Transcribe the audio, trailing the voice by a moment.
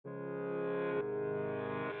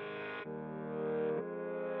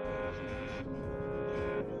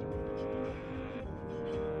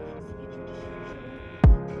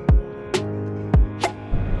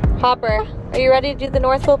Hopper, are you ready to do the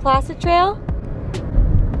Northville Placid Trail?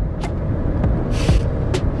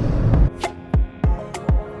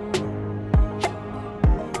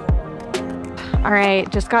 All right,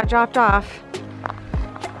 just got dropped off.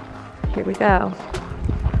 Here we go.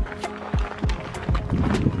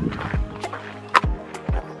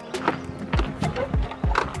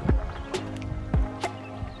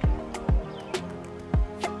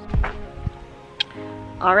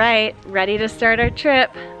 All right, ready to start our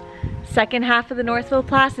trip. Second half of the Northville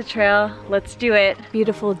Placid Trail. Let's do it.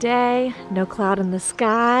 Beautiful day, no cloud in the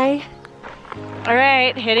sky. All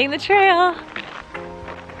right, hitting the trail.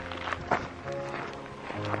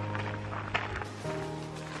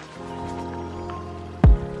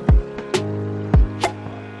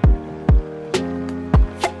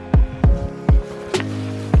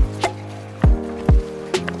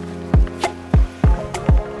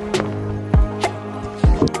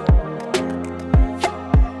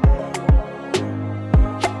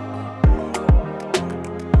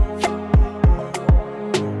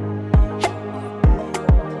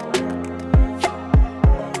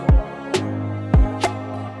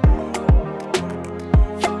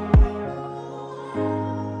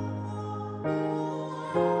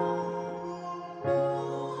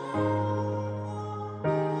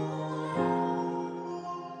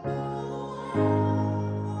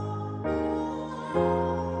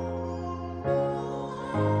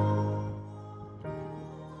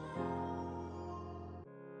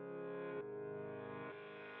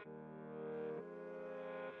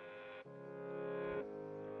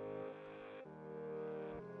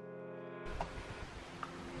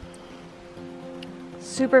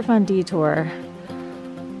 Super fun detour.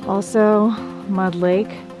 Also, Mud Lake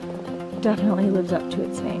definitely lives up to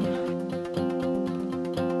its name.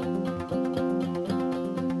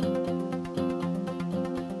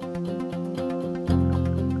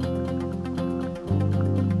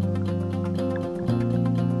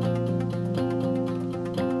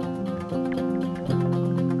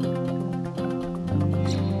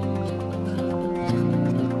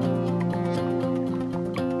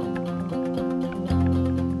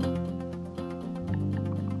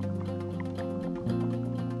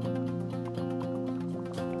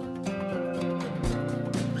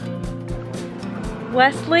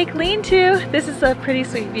 West Lake Lean-to. This is a pretty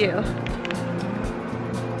sweet view.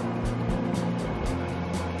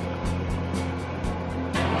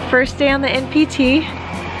 First day on the NPT.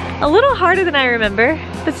 A little harder than I remember,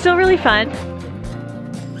 but still really fun.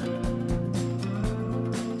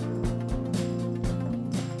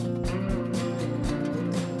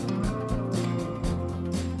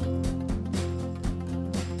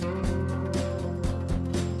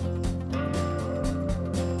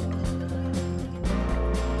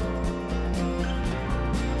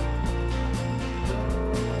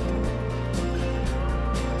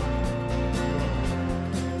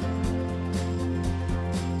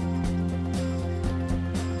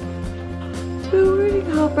 Good morning,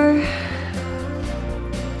 Hopper.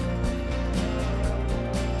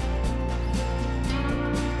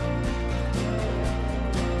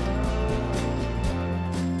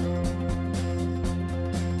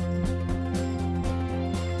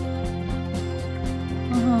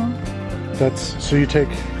 That's, so you take,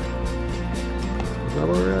 is that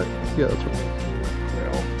where we're at? Yeah, that's right.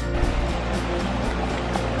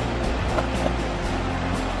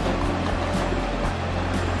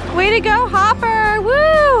 Way to go, Hopper!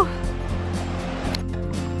 Woo!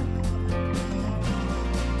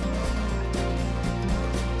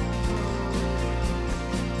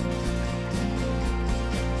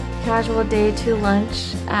 Casual day 2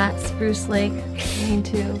 lunch at Spruce Lake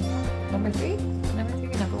Lean-to. Number 3? Number 3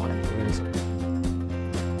 or number 1?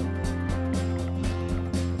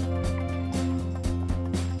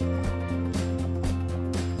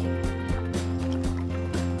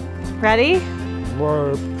 Ready?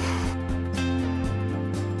 Warp.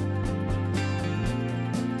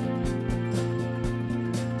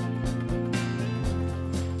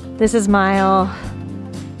 This is mile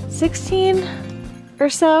 16 or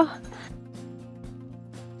so.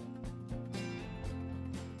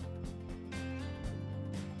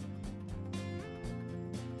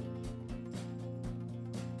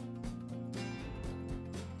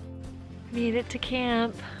 Made it to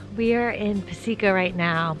camp. We are in Piseco right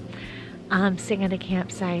now. Staying at a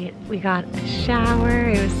campsite. We got a shower.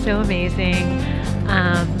 It was so amazing.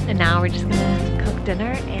 And now we're just gonna cook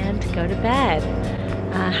dinner and go to bed.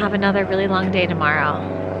 Have another really long day tomorrow.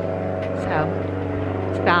 So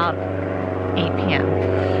it's about 8 p.m.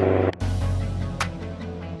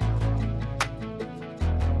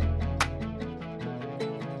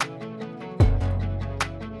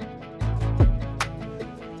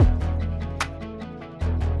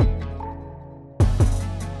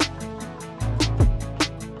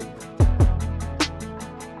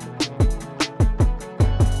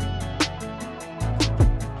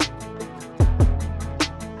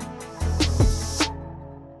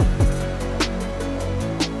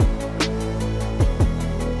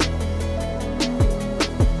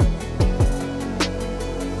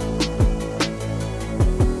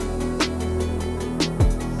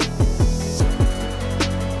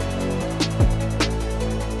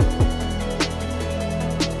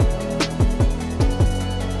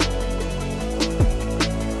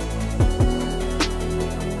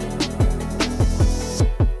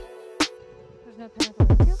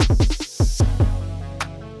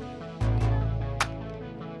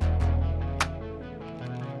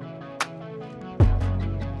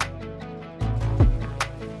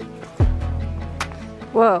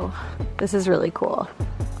 Whoa, this is really cool.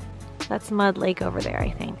 That's Mud Lake over there,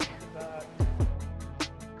 I think.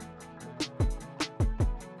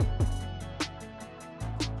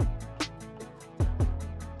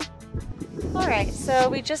 All right, so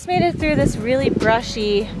we just made it through this really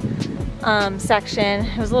brushy section.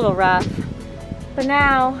 It was a little rough, but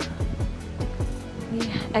now we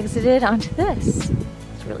exited onto this.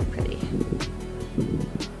 It's really pretty.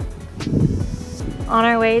 On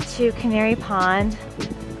our way to Canary Pond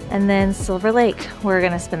and then Silver Lake, we're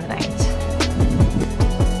gonna spend the night.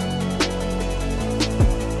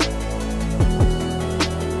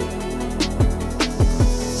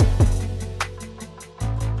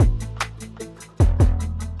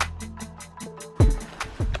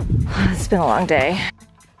 It's been a long day.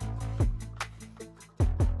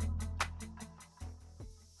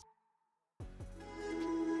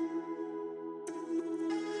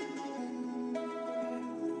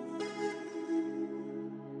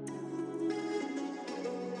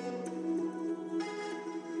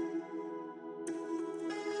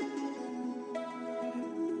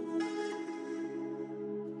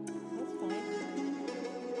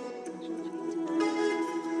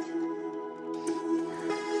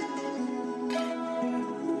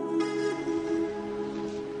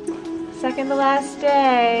 Second to last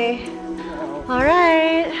day. All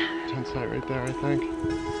right. Tent site right there, I think.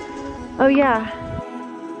 Oh yeah.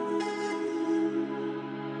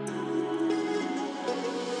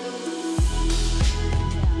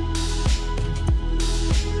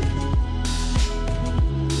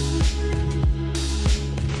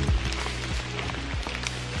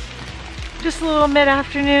 Just a little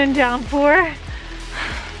mid-afternoon downpour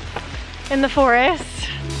in the forest.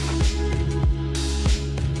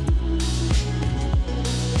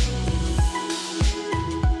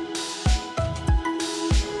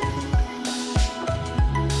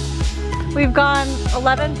 We've gone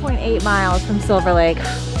 11.8 miles from Silver Lake.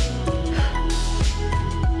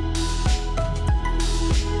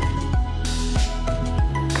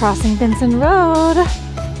 Crossing Benson Road.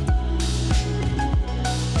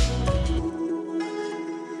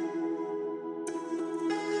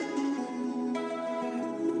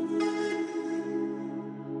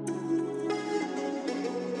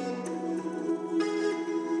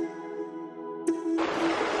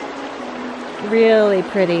 Really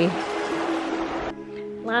pretty.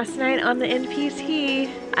 Last night on the NPT,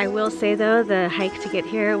 I will say though, the hike to get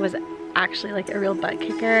here was actually like a real butt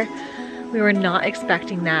kicker. We were not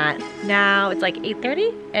expecting that. Now it's like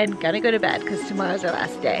 8:30 and gonna go to bed because tomorrow's our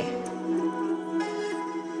last day.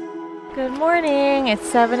 Good morning, it's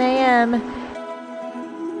 7 a.m.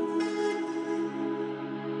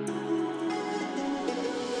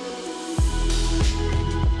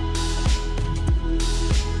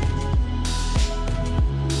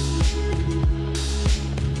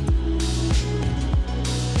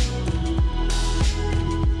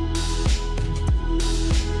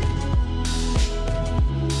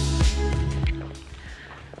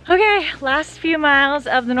 Okay, last few miles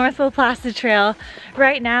of the Northville Placid Trail.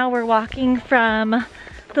 Right now we're walking from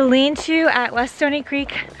the lean-to at West Stony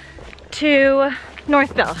Creek to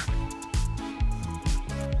Northville.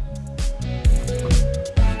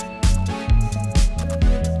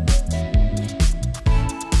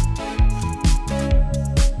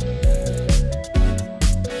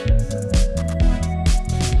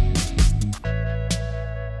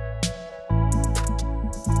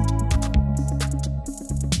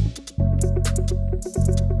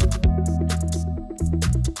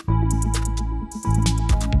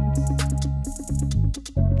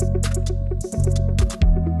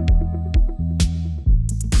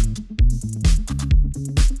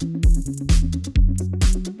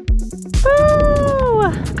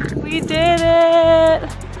 We did it!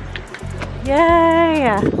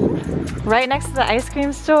 Yay! Right next to the ice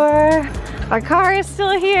cream store. Our car is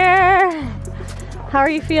still here. How are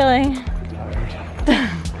you feeling?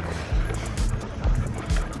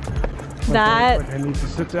 That I need to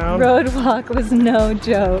sit down. Road walk was no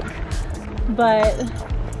joke, but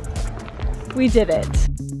we did it.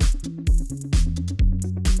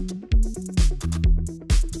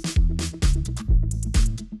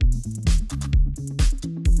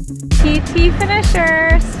 PT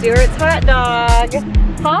finisher, Stuart's hot dog.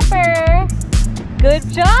 Hopper, good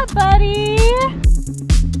job, buddy.